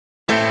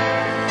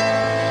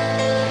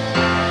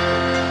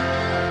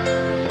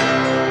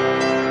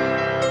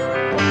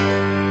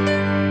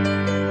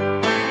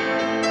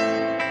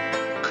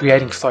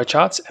creating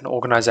flowcharts and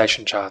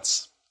organisation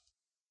charts.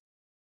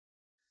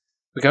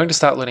 We're going to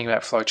start learning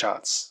about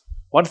flowcharts.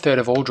 1/3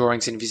 of all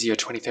drawings in Visio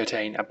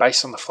 2013 are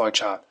based on the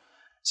flowchart,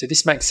 so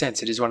this makes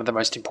sense. It is one of the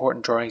most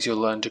important drawings you'll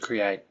learn to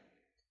create.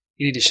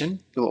 In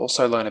addition, you'll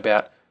also learn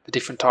about the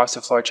different types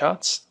of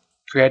flowcharts,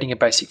 creating a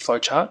basic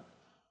flowchart,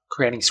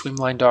 creating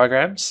swimline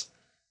diagrams,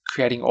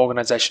 creating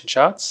organisation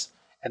charts,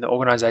 and the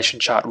organisation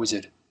chart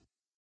wizard.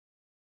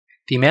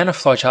 The amount of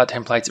flowchart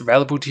templates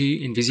available to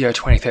you in Visio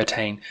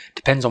 2013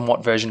 depends on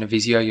what version of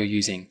Visio you're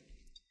using.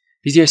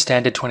 Visio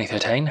Standard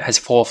 2013 has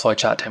 4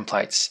 flowchart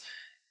templates,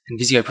 and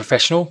Visio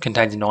Professional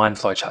contains 9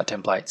 flowchart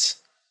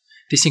templates.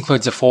 This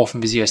includes the 4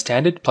 from Visio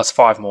Standard plus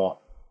 5 more.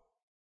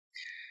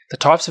 The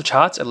types of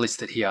charts are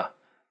listed here.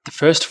 The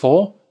first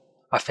 4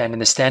 are found in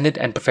the Standard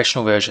and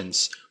Professional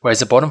versions, whereas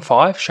the bottom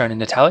 5, shown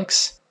in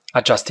italics,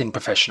 are just in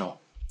Professional.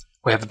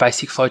 We have a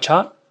basic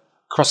flowchart,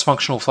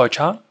 cross-functional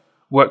flowchart,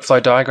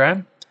 workflow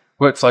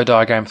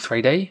diagram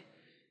 3D,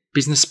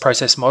 business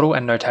process model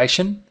and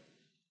notation,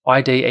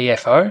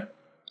 IDEFO,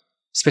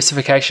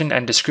 specification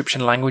and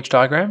description language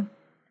diagram,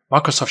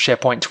 Microsoft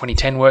SharePoint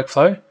 2010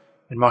 workflow,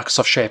 and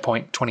Microsoft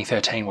SharePoint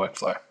 2013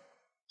 workflow.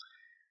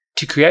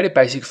 To create a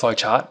basic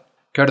flowchart,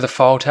 go to the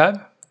File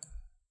tab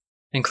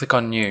and click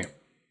on New.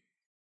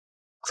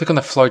 Click on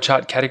the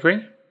Flowchart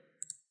category,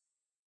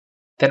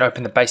 then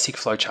open the basic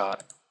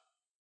flowchart.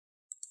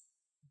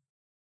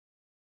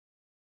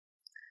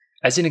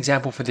 As an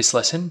example for this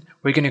lesson,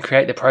 we're going to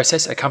create the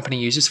process a company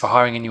uses for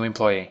hiring a new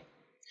employee.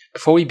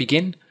 Before we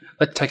begin,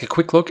 let's take a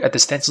quick look at the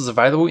stencils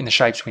available in the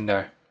Shapes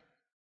window.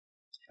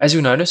 As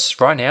you'll notice,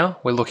 right now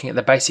we're looking at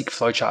the basic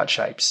flowchart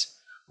shapes.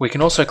 We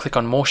can also click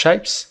on More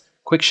Shapes,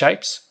 Quick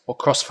Shapes, or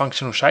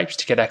Cross-Functional Shapes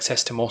to get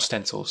access to more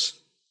stencils.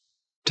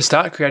 To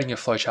start creating your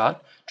flowchart,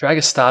 drag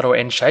a start or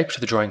end shape to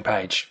the drawing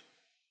page.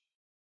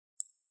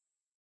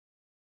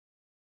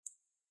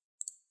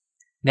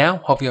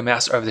 Now hover your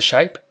mouse over the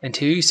shape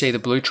until you see the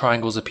blue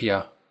triangles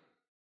appear.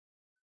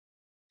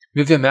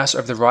 Move your mouse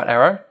over the right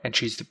arrow and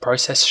choose the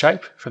Process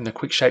shape from the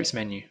Quick Shapes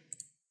menu.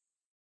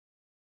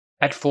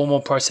 Add 4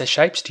 more process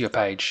shapes to your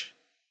page.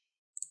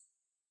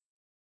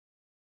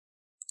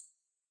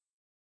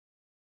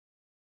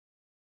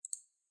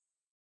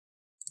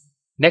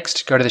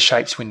 Next, go to the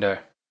Shapes window.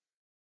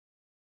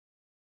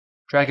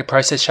 Drag a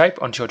process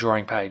shape onto your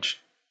drawing page.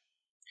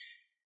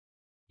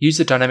 Use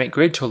the dynamic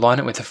grid to align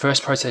it with the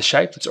first process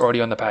shape that's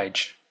already on the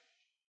page.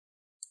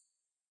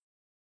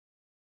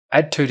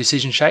 Add 2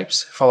 decision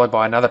shapes, followed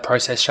by another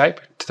process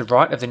shape to the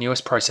right of the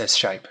newest process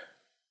shape.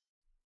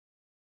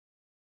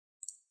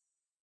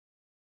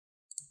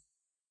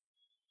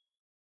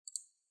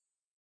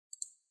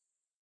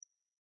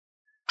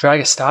 Drag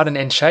a start and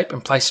end shape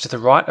and place it to the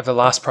right of the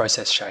last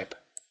process shape.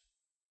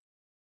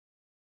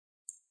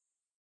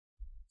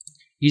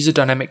 Use a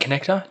dynamic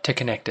connector to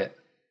connect it.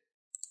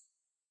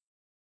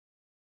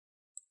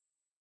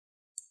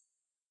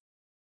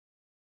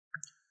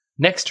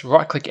 Next,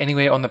 right-click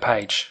anywhere on the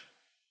page.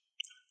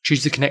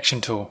 Choose the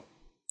Connection tool.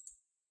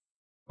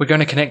 We're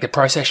going to connect the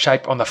process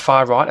shape on the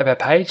far right of our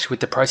page with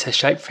the process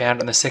shape found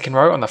on the second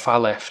row on the far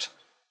left.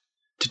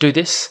 To do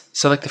this,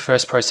 select the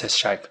first process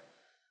shape.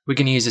 We're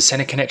going to use the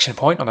center connection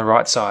point on the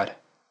right side.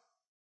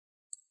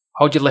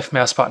 Hold your left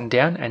mouse button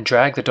down and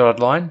drag the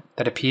dotted line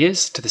that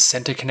appears to the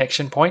center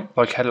connection point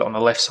located on the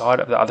left side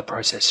of the other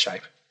process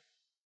shape.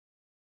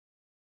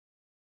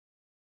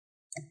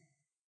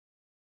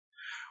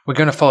 We're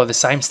going to follow the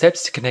same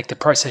steps to connect the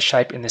process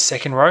shape in the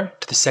second row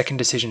to the second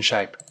decision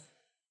shape.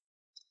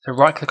 So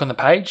right-click on the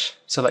page,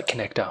 select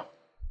Connector.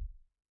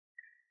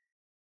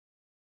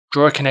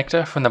 Draw a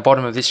connector from the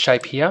bottom of this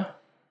shape here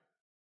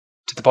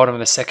to the bottom of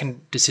the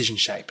second decision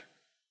shape.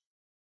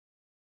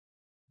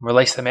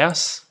 Release the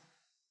mouse,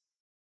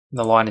 and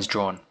the line is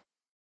drawn.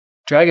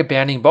 Drag a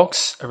bounding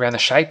box around the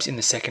shapes in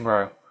the second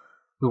row.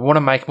 We want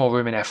to make more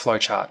room in our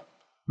flowchart.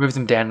 Move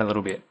them down a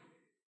little bit.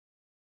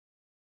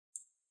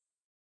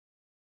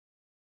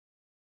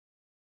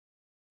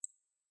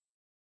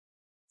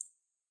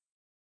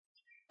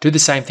 Do the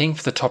same thing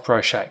for the top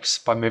row shapes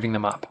by moving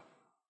them up.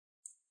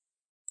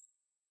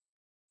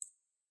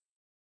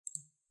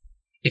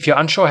 If you're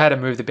unsure how to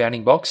move the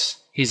bounding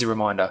box, here's a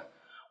reminder.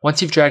 Once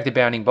you've dragged the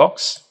bounding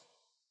box,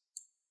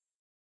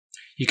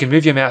 you can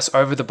move your mouse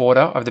over the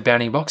border of the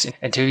bounding box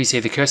until you see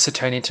the cursor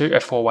turn into a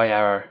 4-way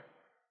arrow.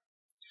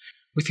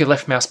 With your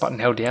left mouse button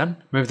held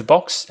down, move the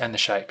box and the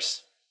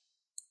shapes.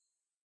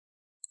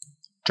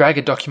 Drag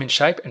a document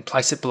shape and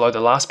place it below the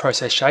last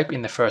process shape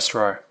in the first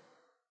row.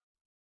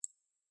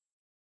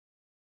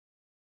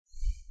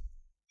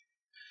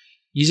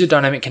 Use a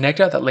dynamic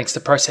connector that links the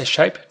process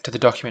shape to the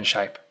document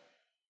shape.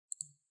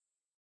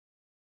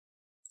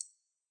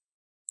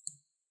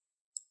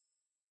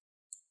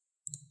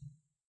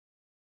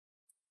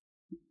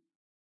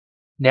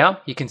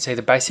 Now you can see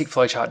the basic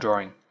flowchart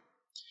drawing.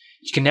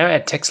 You can now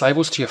add text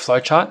labels to your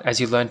flowchart as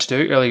you learned to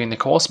do earlier in the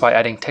course by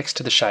adding text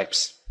to the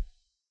shapes.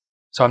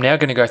 So I'm now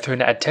going to go through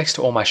and add text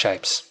to all my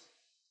shapes.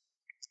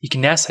 You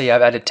can now see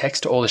I've added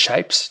text to all the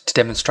shapes to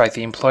demonstrate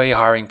the employee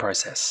hiring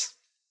process.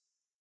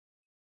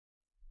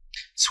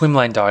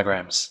 Swimline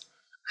diagrams.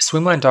 A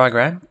swimline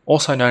diagram,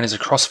 also known as a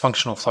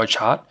cross-functional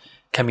flowchart,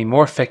 can be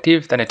more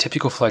effective than a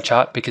typical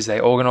flowchart because they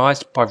are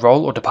organised by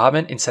role or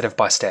department instead of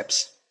by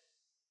steps.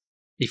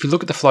 If you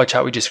look at the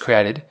flowchart we just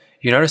created,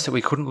 you notice that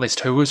we couldn't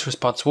list who was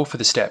responsible for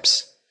the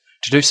steps.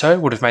 To do so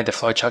would have made the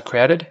flowchart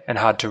crowded and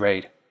hard to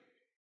read.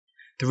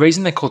 The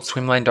reason they're called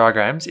swimlane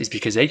diagrams is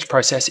because each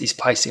process is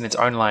placed in its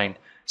own lane,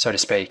 so to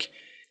speak,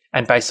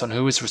 and based on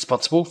who is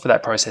responsible for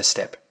that process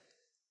step.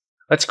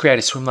 Let's create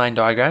a swimlane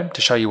diagram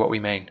to show you what we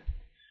mean.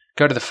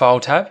 Go to the File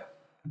tab,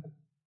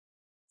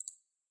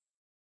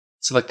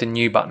 select the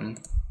New button,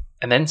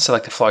 and then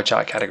select the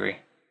Flowchart category.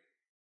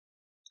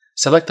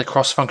 Select the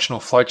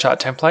cross-functional flowchart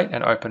template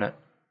and open it.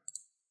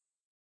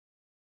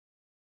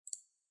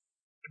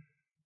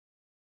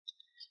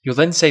 You'll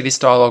then see this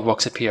dialog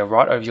box appear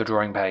right over your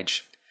drawing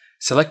page.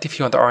 Select if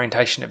you want the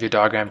orientation of your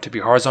diagram to be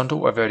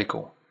horizontal or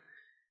vertical.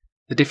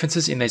 The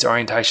differences in these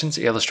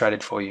orientations are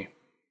illustrated for you.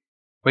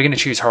 We're going to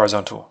choose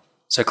horizontal,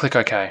 so click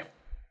OK.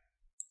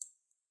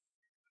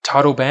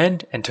 Title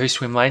band and 2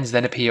 swim lanes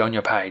then appear on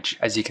your page,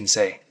 as you can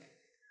see.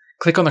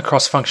 Click on the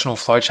cross-functional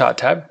flowchart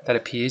tab that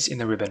appears in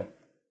the ribbon.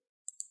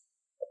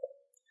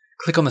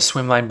 Click on the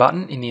swim lane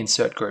button in the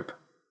Insert group.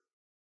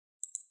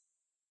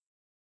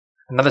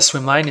 Another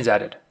swim lane is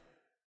added.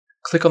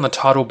 Click on the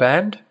title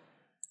band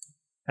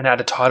and add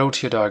a title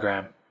to your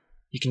diagram.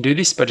 You can do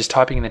this by just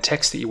typing in the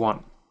text that you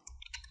want.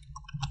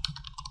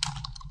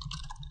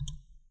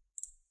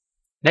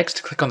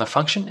 Next, click on the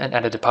function and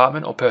add a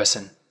department or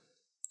person.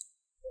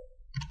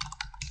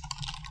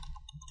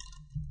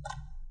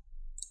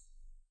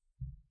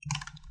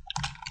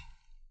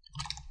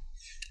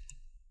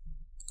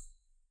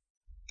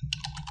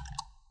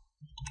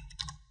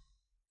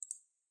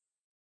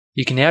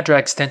 You can now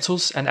drag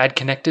stencils and add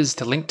connectors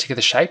to link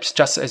together shapes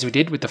just as we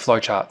did with the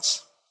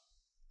flowcharts.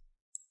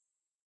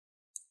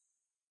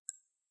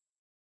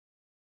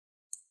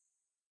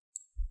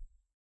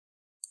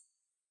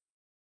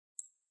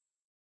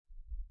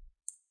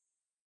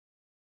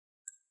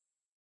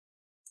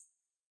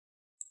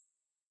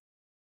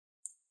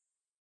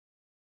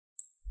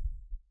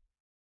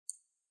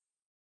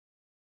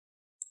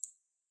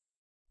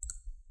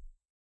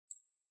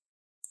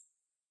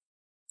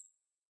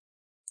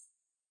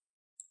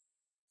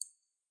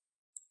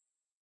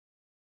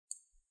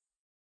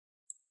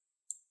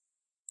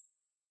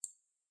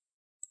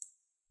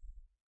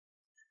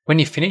 When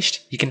you've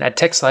finished, you can add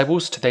text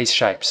labels to these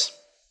shapes.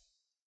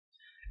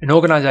 An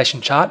organisation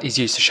chart is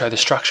used to show the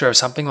structure of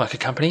something like a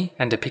company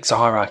and depicts a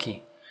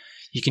hierarchy.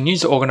 You can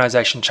use the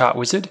organisation chart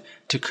wizard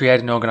to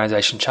create an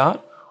organisation chart,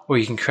 or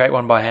you can create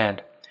one by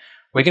hand.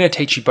 We're going to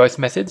teach you both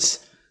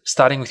methods,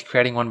 starting with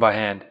creating one by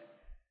hand.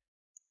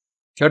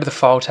 Go to the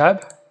File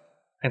tab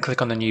and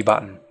click on the New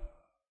button.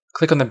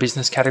 Click on the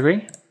Business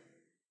category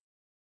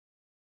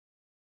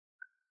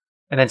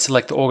and then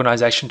select the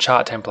organisation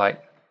chart template.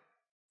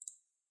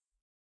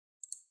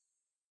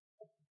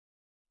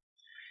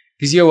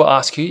 Visio will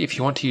ask you if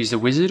you want to use the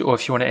wizard or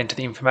if you want to enter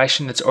the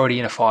information that's already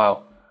in a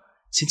file.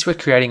 Since we're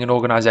creating an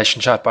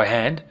organisation chart by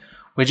hand,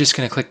 we're just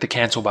going to click the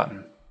Cancel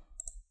button.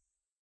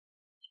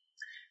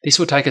 This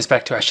will take us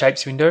back to our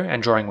Shapes window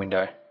and Drawing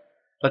window.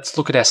 Let's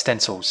look at our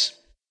stencils.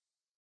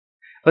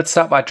 Let's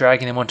start by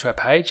dragging them onto our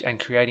page and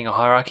creating a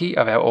hierarchy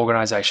of our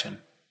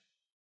organisation.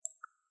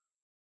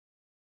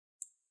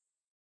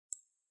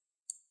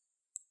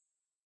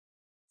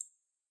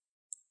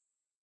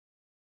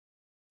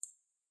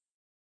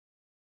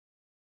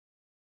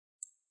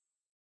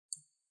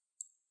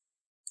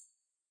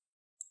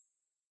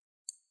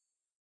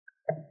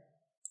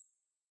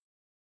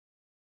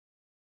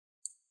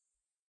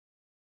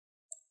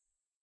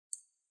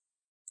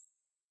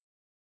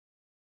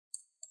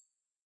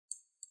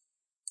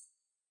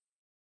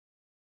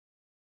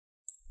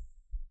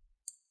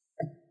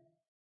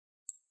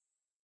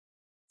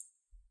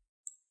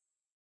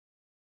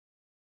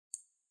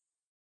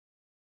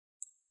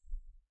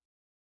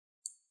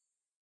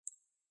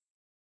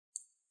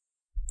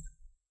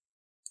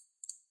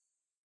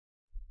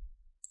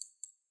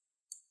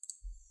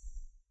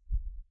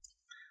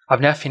 I've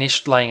now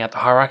finished laying out the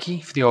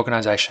hierarchy for the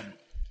organisation.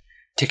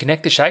 To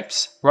connect the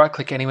shapes,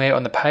 right-click anywhere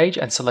on the page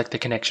and select the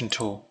Connection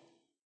tool.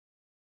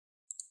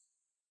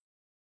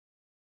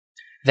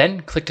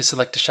 Then click to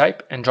select a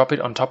shape and drop it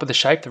on top of the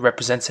shape that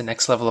represents the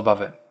next level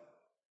above it.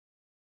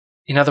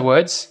 In other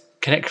words,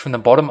 connect from the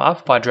bottom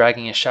up by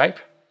dragging a shape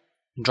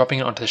and dropping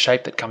it onto the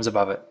shape that comes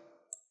above it.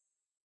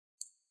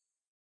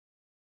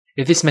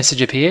 If this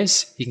message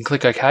appears, you can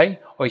click OK,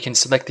 or you can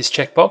select this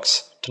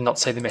checkbox to not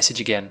see the message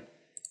again.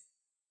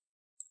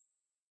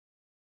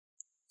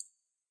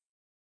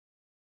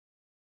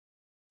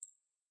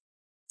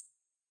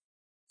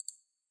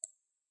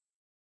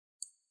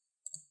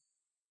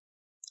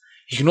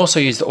 You can also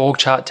use the Org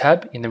Chart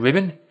tab in the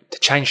ribbon to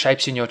change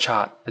shapes in your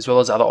chart, as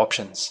well as other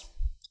options.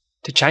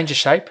 To change a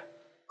shape,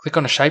 click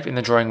on a shape in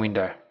the Drawing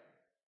window.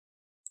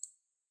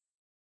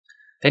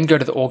 Then go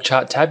to the Org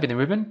Chart tab in the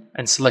ribbon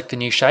and select the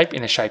new shape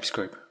in the Shapes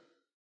group.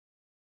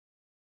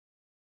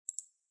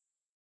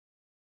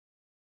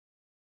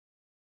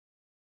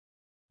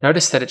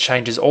 Notice that it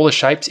changes all the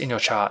shapes in your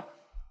chart.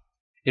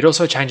 It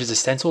also changes the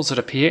stencils that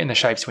appear in the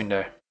Shapes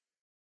window.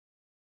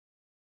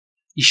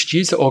 You should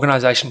use the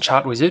Organisation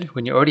Chart Wizard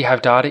when you already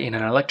have data in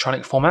an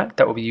electronic format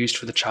that will be used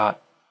for the chart.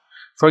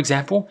 For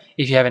example,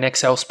 if you have an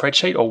Excel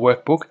spreadsheet or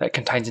workbook that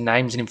contains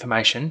names and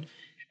information,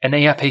 an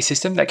ERP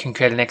system that can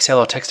create an Excel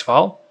or text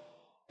file,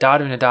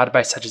 data in a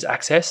database such as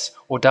Access,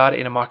 or data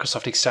in a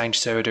Microsoft Exchange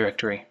server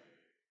directory.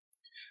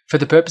 For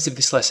the purpose of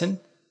this lesson,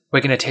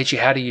 we're going to teach you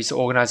how to use the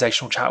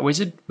Organisational Chart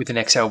Wizard with an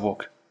Excel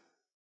book.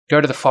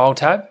 Go to the File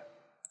tab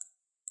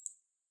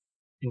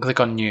and click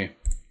on New.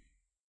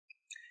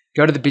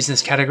 Go to the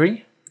Business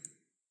category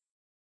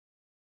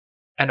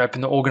and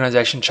open the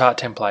Organisation Chart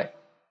template.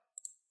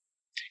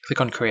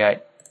 Click on Create.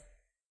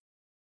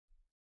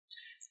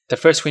 The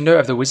first window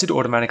of the wizard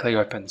automatically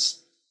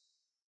opens.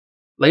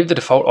 Leave the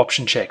default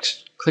option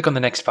checked. Click on the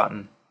Next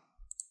button.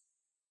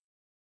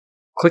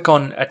 Click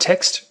on a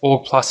text,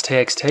 org plus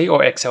txt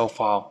or Excel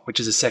file, which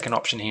is the second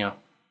option here,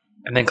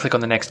 and then click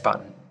on the Next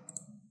button.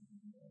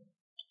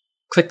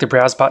 Click the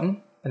Browse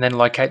button and then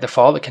locate the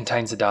file that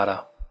contains the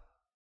data.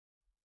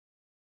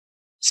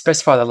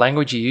 Specify the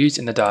language you use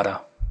in the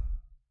data.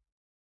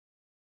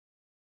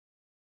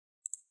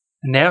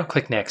 And now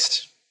click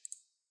Next.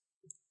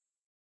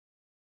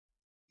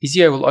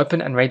 Visio will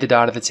open and read the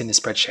data that's in the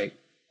spreadsheet.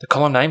 The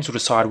column names will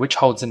decide which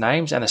holds the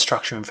names and the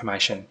structure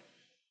information.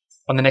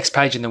 On the next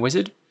page in the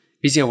wizard,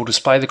 Visio will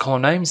display the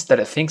column names that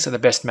it thinks are the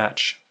best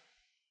match.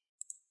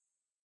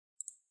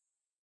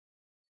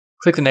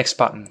 Click the Next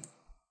button.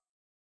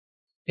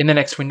 In the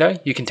next window,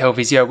 you can tell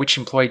Visio which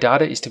employee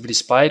data is to be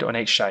displayed on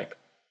each shape.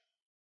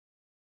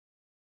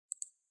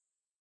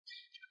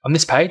 On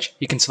this page,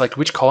 you can select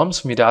which columns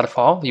from your data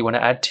file you want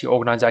to add to your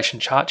organisation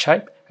chart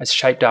shape as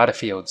shape data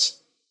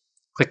fields.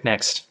 Click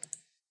Next.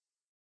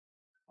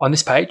 On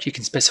this page, you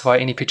can specify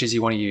any pictures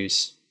you want to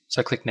use,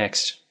 so click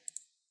Next.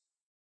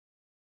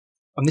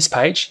 On this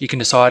page, you can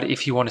decide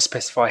if you want to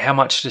specify how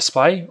much to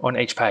display on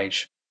each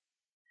page.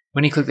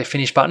 When you click the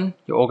Finish button,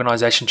 your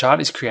organisation chart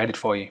is created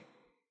for you.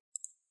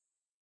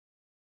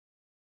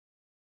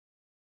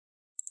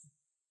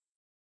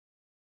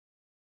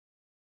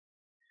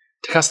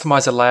 To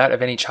customize the layout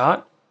of any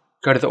chart,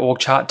 go to the Org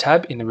Chart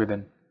tab in the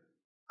ribbon.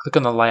 Click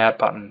on the Layout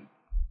button.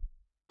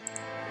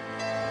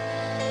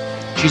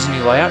 Choose a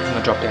new layout from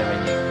the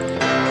drop-down menu.